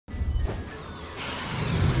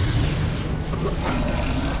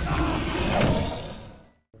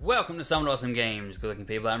Welcome to Some Awesome Games, good looking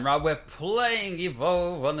people. I'm Rob. We're playing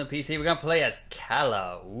Evolve on the PC. We're gonna play as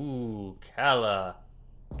Kala. Ooh, Kala.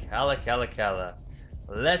 Kala.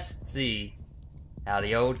 Let's see how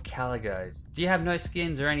the old Kala goes. Do you have no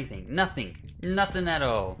skins or anything? Nothing at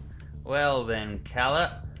all. Well then,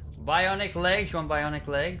 Kala. Bionic legs, you want bionic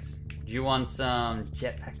legs? Do you want some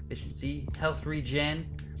jetpack efficiency, health regen?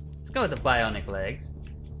 Let's go with the bionic legs.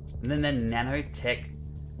 And then the nanotech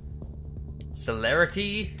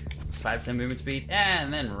celerity, 5% movement speed,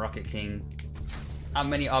 and then Rocket King. How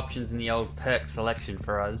many options in the old perk selection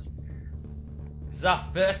for us? This is our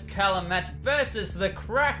first Kala match versus the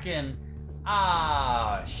Kraken.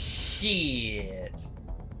 Ah, shit.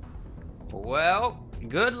 Well,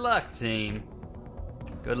 good luck, team.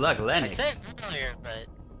 Good luck, Lennox. I said earlier, but...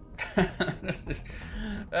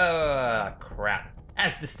 Oh, crap.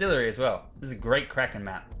 And it's Distillery as well. This is a great Kraken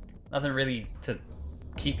map. Nothing really to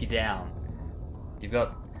keep you down. You've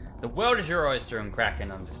got the world is your oyster in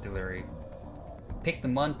Kraken on Distillery. You picked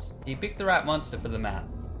the right monster for the map.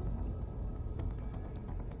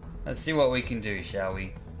 Let's see what we can do, shall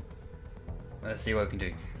we? Let's see what we can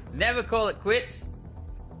do. Never call it quits.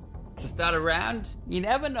 To start a round, you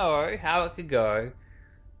never know how it could go.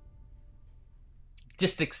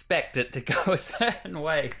 Just expect it to go a certain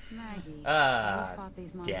way. Maggie, you fought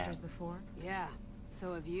these monsters damn. before? Yeah,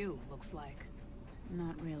 so have you, looks like.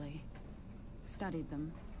 Not really. Studied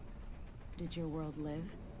them. Did your world live?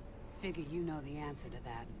 Figure you know the answer to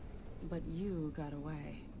that. But you got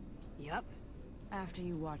away. Yup. After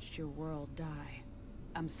you watched your world die.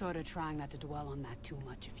 I'm sort of trying not to dwell on that too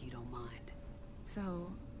much if you don't mind.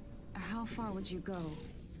 So, how far would you go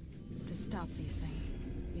to stop these things?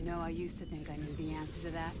 You know, I used to think I knew the answer to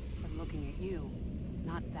that, but looking at you,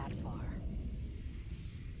 not that far.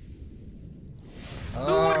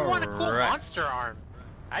 Who wouldn't want a cool monster arm?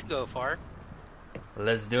 I'd go far.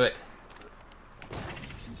 Let's do it.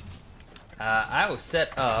 I will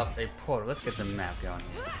set up a portal. Let's get the map going.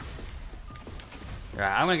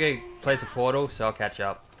 Alright, I'm gonna go place a portal, so I'll catch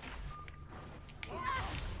up.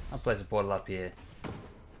 I'll place a portal up here.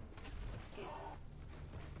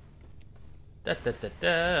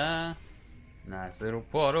 Da. Nice little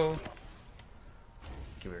portal.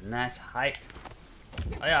 Give it a nice height.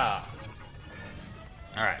 Oh yeah.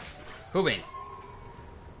 Alright. Cool beans.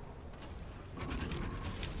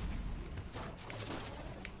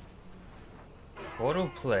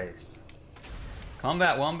 Portal placed.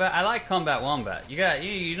 Combat Wombat? I like Combat Wombat.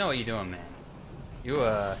 You know what you're doing, man.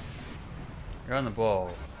 You're on the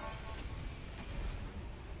ball.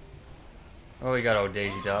 Oh, we got old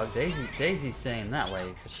Daisy Dog. Daisy's saying that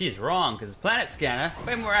way, but she's wrong, because it's Planet Scanner,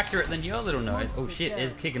 way more accurate than your little nose. Oh shit,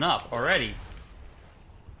 it's kicking up already.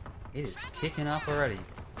 It is kicking up already.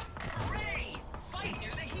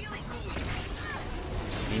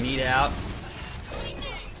 You need out.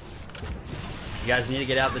 You guys need to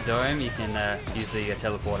get out the dome, you can use the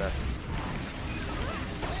teleporter.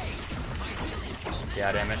 Watch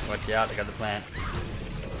out, Emmett, watch out, I got the plant.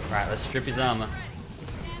 Alright, let's strip his armor.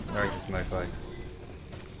 Or is this mofo?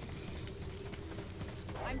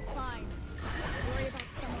 I'm fine. Worry about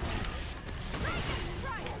someone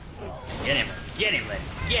else.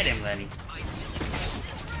 Get him, Lenny.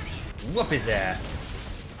 Whoop his ass.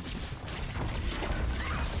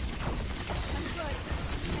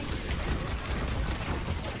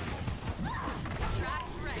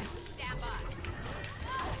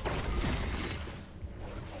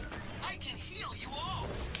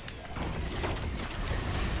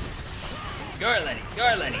 Go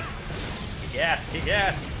Lenny. Kick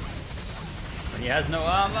ass. When he has no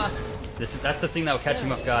armor, that's the thing that will catch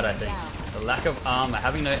him off guard, I think. The lack of armor,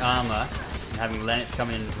 having no armor, and having Lennox come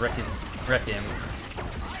in and wreck him,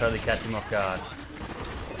 totally catch him off guard.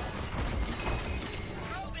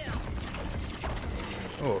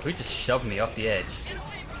 Oh, who just shoved me off the edge?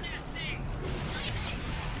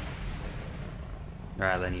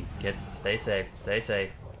 Alright, Lenny, stay safe.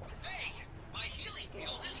 Look!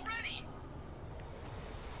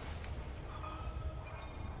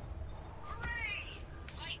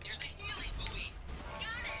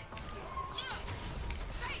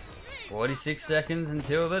 46 seconds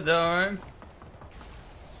until the dome.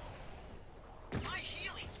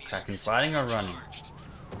 Kraken's fighting or running?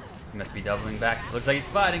 He must be doubling back. Looks like he's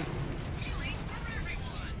fighting.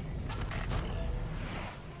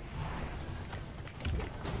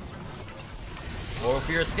 Portal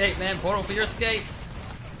for your escape, man. Portal for your escape.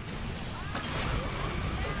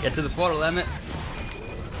 Get to the portal, Emmett.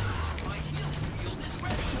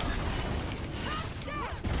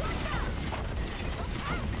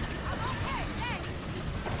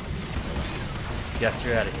 Got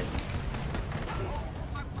you out of here.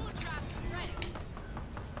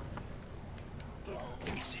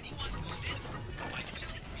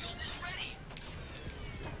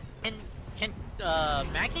 And can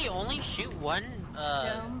Maggie only shoot one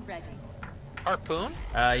Dome ready. harpoon?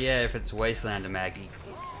 Yeah, if it's Wasteland or Maggie.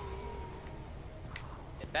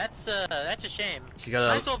 That's a shame. She got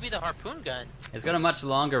Might a. as well be the harpoon gun. It's got a much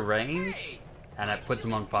longer range, and it puts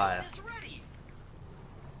them on fire.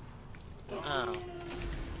 Oh.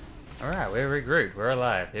 Alright, we're regrouped. We're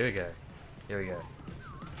alive. Here we go. Here we go.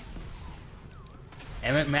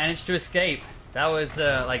 Emmett managed to escape. That was,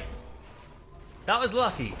 that was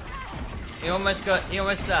lucky. He almost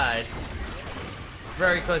died.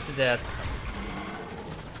 Very close to death.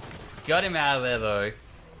 Got him out of there, though.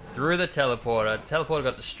 Through the teleporter. Teleporter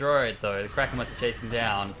got destroyed, though. The Kraken must have chased him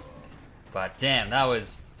down. But, damn, that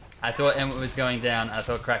was... I thought Emmett was going down. I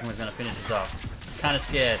thought Kraken was going to finish us off. Kind of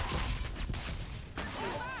scared.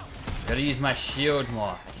 Gotta use my shield more.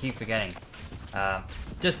 I keep forgetting.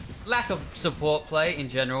 Just lack of support play in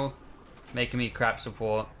general, making me crap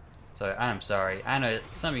support. So I'm sorry. I know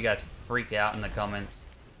some of you guys freak out in the comments,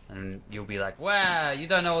 and you'll be like, "Wow, you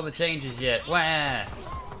don't know all the changes yet." Wow.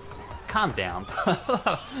 Calm down,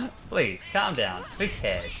 please. Calm down. Who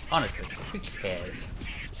cares? Honestly, who cares?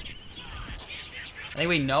 I think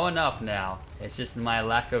we know enough now. It's just my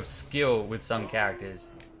lack of skill with some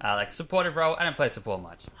characters. Like supportive role, I don't play support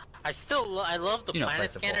much. I love the You don't play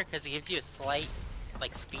planet scanner support. because it gives you a slight,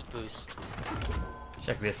 like, speed boost.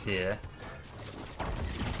 Check this here.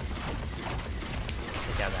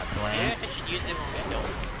 Check out that Maybe plan. I should use it when we go.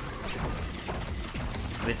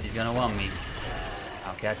 Blitzy's gonna want me.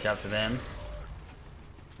 I'll catch up to them.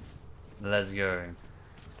 Let's go.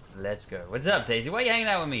 Let's go. What's up, Daisy? Why are you hanging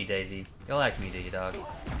out with me, Daisy? You like me, do you, dog?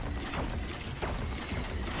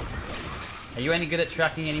 Are you any good at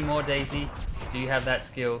tracking anymore, Daisy? Do you have that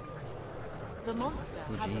skill? The monster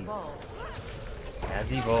Oh, has jeez. evolved.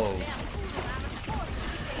 Has evolved.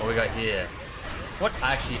 What we got here? What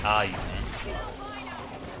actually are you, man?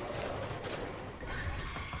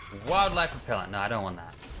 Wildlife repellent. No, I don't want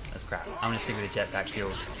that. That's crap. I'm gonna stick with the jetpack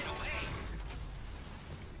shield.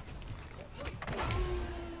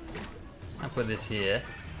 I'll put this here.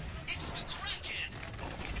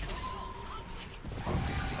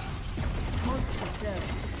 Monster dome.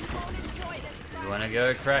 You wanna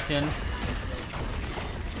go, Kraken?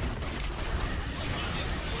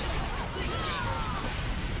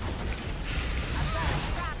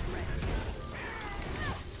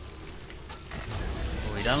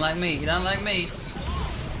 Oh, he don't like me. He don't like me.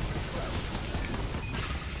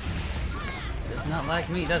 Does not like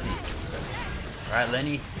me, does he? Alright,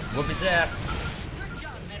 Lenny. Whoop his ass.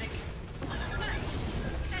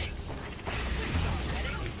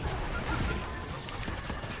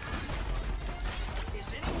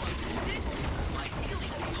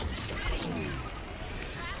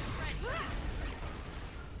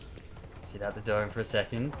 Sit out the dome for a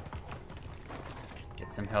second.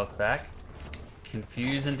 Get some health back.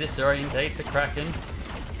 Confuse and disorientate the Kraken.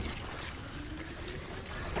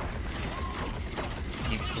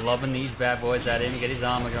 Keep lobbing these bad boys at him, get his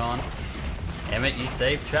armor gone. Emmett, you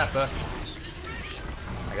saved Trapper.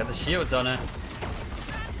 I got the shields on her.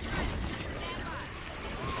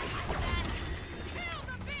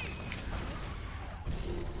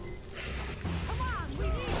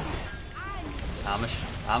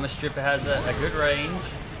 Armor Stripper has a good range.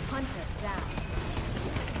 Hunter down.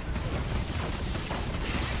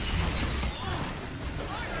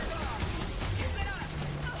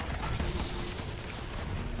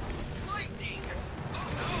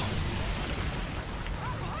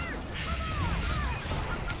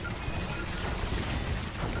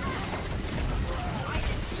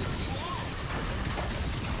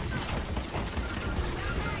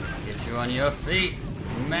 Get you on your feet.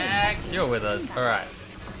 Max, you're with us. Alright.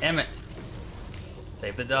 Emmett.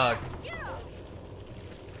 Save the dog.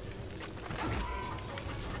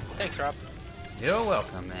 Thanks, Rob. You're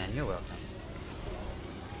welcome, man. You're welcome.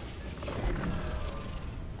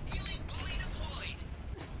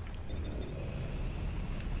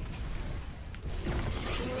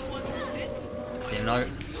 Steam Nog.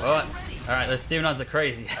 What? Alright, those Steam Nods are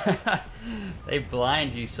crazy. They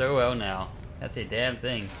blind you so well now. That's a damn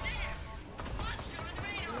thing.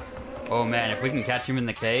 Oh man, if we can catch him in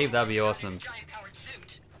the cave, that'd be awesome.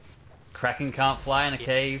 Kraken can't fly in a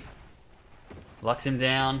cave. Locks him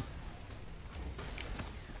down.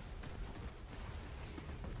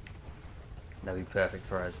 That'd be perfect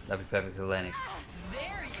for us. That'd be perfect for Lennox.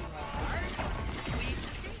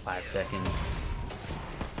 5 seconds.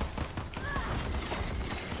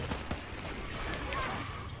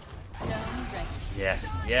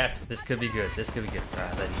 Yes, yes, this could be good. This could be good.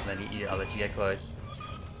 Alright, I'll let you get close.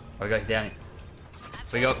 Oh, we got down here.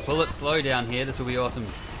 We got bullet slow down here. This will be awesome.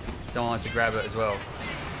 Someone wants to grab it as well.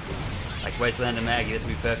 Like Wasteland and Maggie, this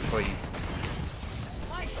will be perfect for you.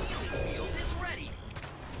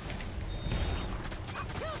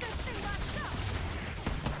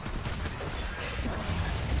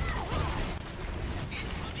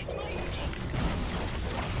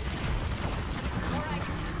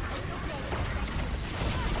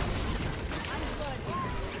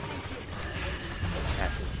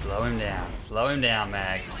 That's it. Slow him down. Slow him down,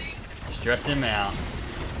 Mags. Stress him out.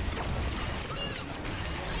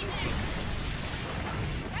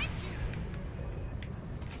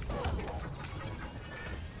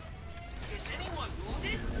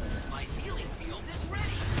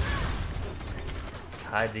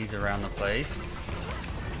 Hide these around the place.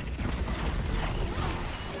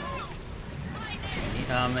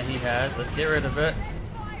 Any armor he has, let's get rid of it.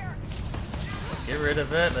 Let's get rid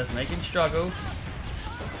of it, let's make him struggle.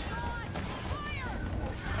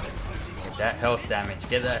 Get that health damage,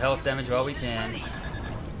 get that health damage while we can.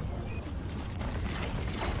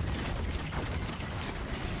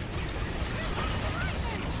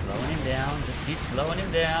 Slowing him down, just keep slowing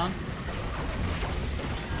him down.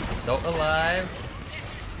 Assault alive.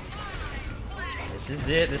 This is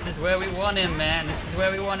it. This is where we want him, man. This is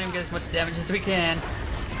where we want him. Get as much damage as we can.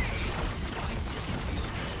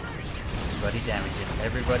 Everybody damage him.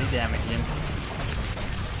 Everybody damage him.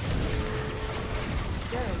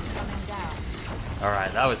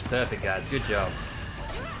 Alright, that was perfect, guys. Good job.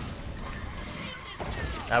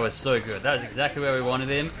 That was so good. That was exactly where we wanted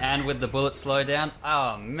him. And with the bullet slowdown.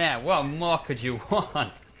 Oh, man. What more could you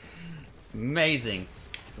want? Amazing.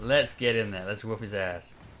 Let's get in there. Let's whoop his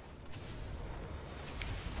ass.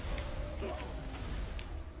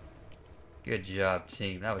 Good job,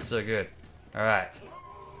 team. That was so good. Alright.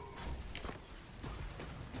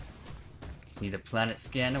 Just need a planet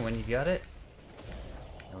scanner when you got it.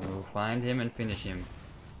 And we'll find him and finish him.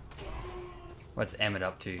 What's Emmett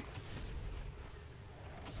up to?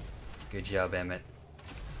 Good job, Emmett.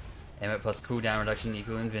 Emmett plus cooldown reduction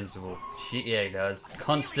equal invincible. Shit, yeah, he does.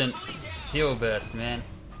 Constant heal burst, man.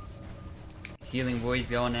 Healing boys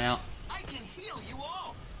going out.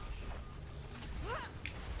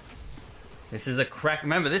 This is a crack.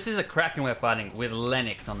 Remember, this is a Kraken we're fighting with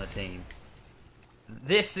Lennox on the team.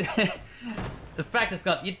 This, the fact it's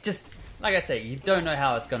got, you just, like I say, you don't know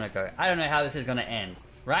how it's gonna go. I don't know how this is gonna end.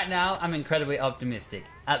 Right now, I'm incredibly optimistic.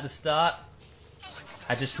 At the start,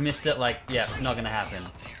 I dismissed it like, yeah, it's not gonna happen.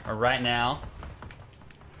 But right now,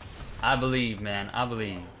 I believe, man. I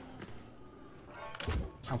believe.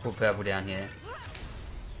 I'll put purple down here.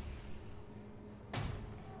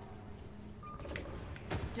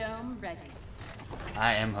 Dome ready.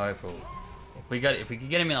 I am hopeful. If we could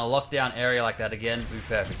get him in a lockdown area like that again, it'd be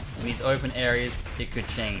perfect. In these open areas, it could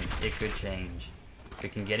change. It could change. If we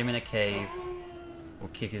can get him in a cave, we'll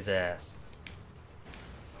kick his ass.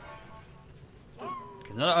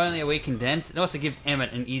 Because not only are we condensed, it also gives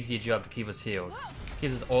Emmett an easier job to keep us healed.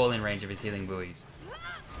 Keeps us all in range of his healing buoys.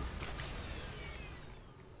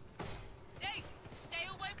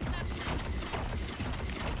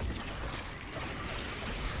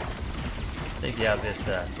 Let's take out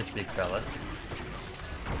this big fella.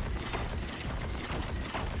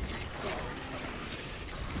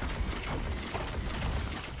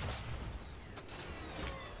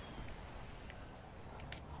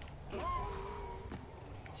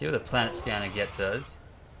 See what the planet scanner gets us.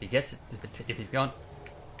 He gets it if he's gone.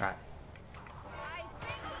 Alright.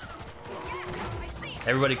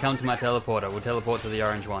 Everybody come to my teleporter. We'll teleport to the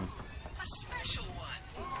orange one.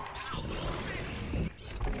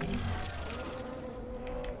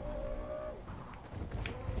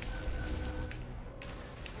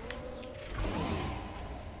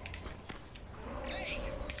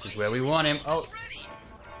 This is where we want him. Oh.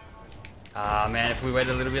 Ah, man, if we wait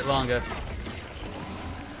a little bit longer.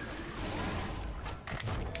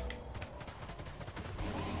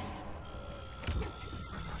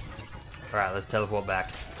 Alright, let's teleport back.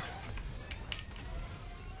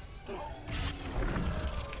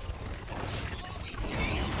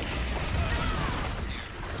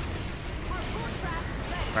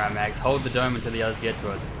 Alright, Max, hold the dome until the others get to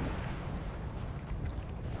us.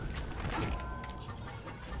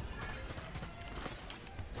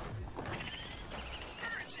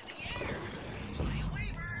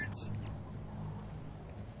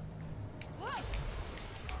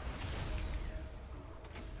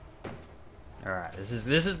 Alright, this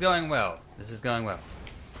is going well. This is going well.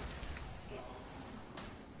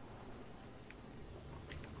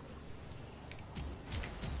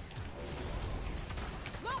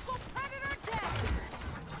 Local predator dead.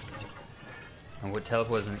 And we'll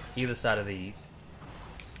teleport on either side of these.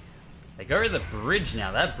 They go to the bridge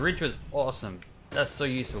now. That bridge was awesome. That's so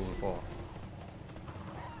useful before.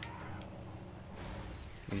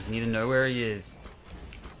 We just need to know where he is.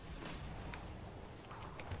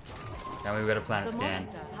 Now we've got a planet scan.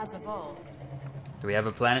 Has evolved. Do we have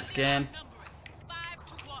a planet scan?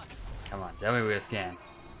 Come on, tell me we got a scan.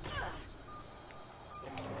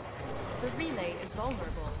 The relay is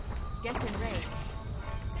vulnerable. Get in range.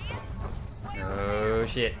 Oh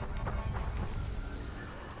shit.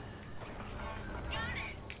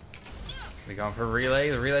 We going for a relay?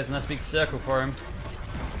 The relay's a nice big circle for him.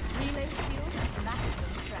 Relay shield at maximum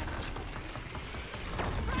strength.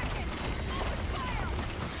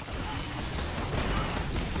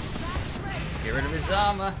 Get rid of his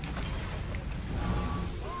armor.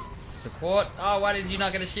 Support. Oh, why did you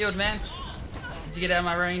not get a shield, man? Did you get out of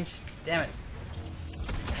my range? Damn it.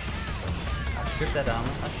 I stripped that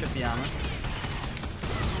armor. I stripped the armor.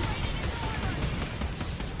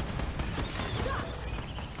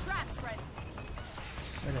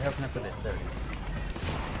 Where the hell can I put this? There we go.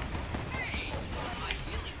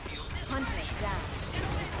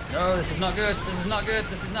 No, this is not good. This is not good.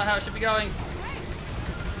 This is not how it should be going.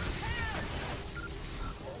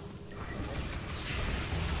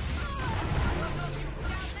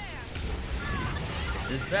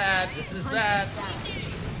 This is bad. This is bad.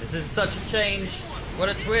 This is such a change. What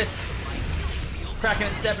a twist. Cracking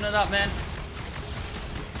it, stepping it up, man.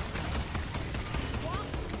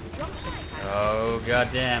 Oh,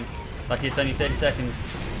 goddamn. Lucky it's only 30 seconds.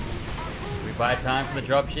 We buy time for the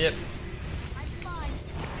dropship.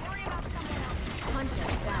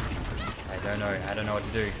 I don't know what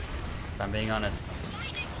to do, if I'm being honest.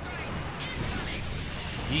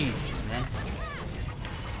 Jesus, man.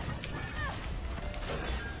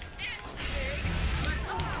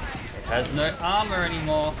 It has no armor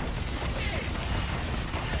anymore.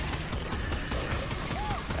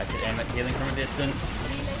 That's it, Emmett, healing from a distance.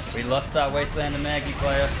 We lost our Wasteland and Maggie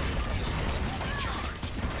player.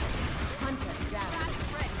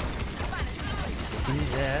 Kicking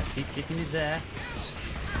his ass, keep kicking his ass.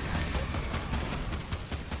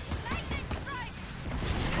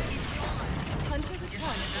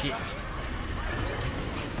 Shit.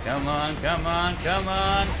 Come on, come on, come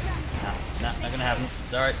on. No, not gonna happen.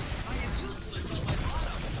 Sorry.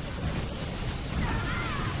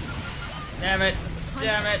 Damn it.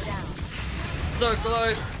 Damn it. So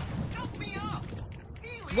close.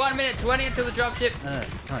 1 minute 20 until the dropship.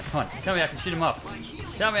 Come on, come on. Tell me I can shoot him off.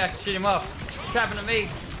 Tell me I can shoot him off. What's happened to me?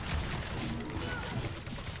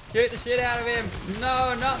 Shoot the shit out of him.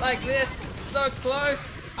 No, not like this. So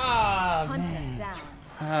close. Ah, oh, man.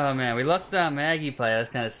 Oh man, we lost our Maggie player. That's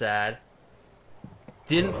kind of sad.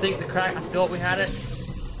 Didn't think the crack. I thought we had it.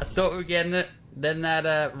 I thought we were getting it. Then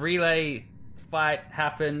that relay fight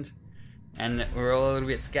happened, and we were all a little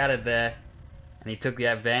bit scattered there. And he took the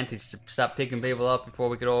advantage to start picking people up before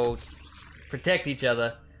we could all protect each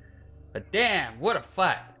other. But damn, what a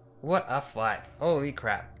fight! What a fight! Holy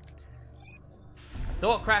crap! I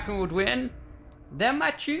thought Kraken would win. Then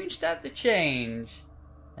my tune started to change.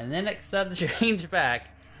 And then it started to change back.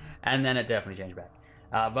 And then it definitely changed back.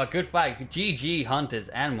 But good fight. GG, Hunters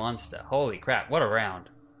and Monster. Holy crap, what a round.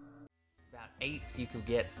 About 8, you could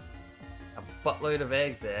get a buttload of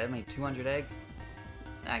eggs there. Maybe 200 eggs.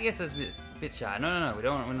 I guess that's a bit shy. No,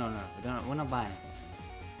 we're not buying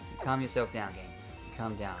it. Calm yourself down, game.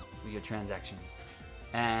 Calm down with your transactions.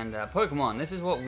 And Pokemon, this is what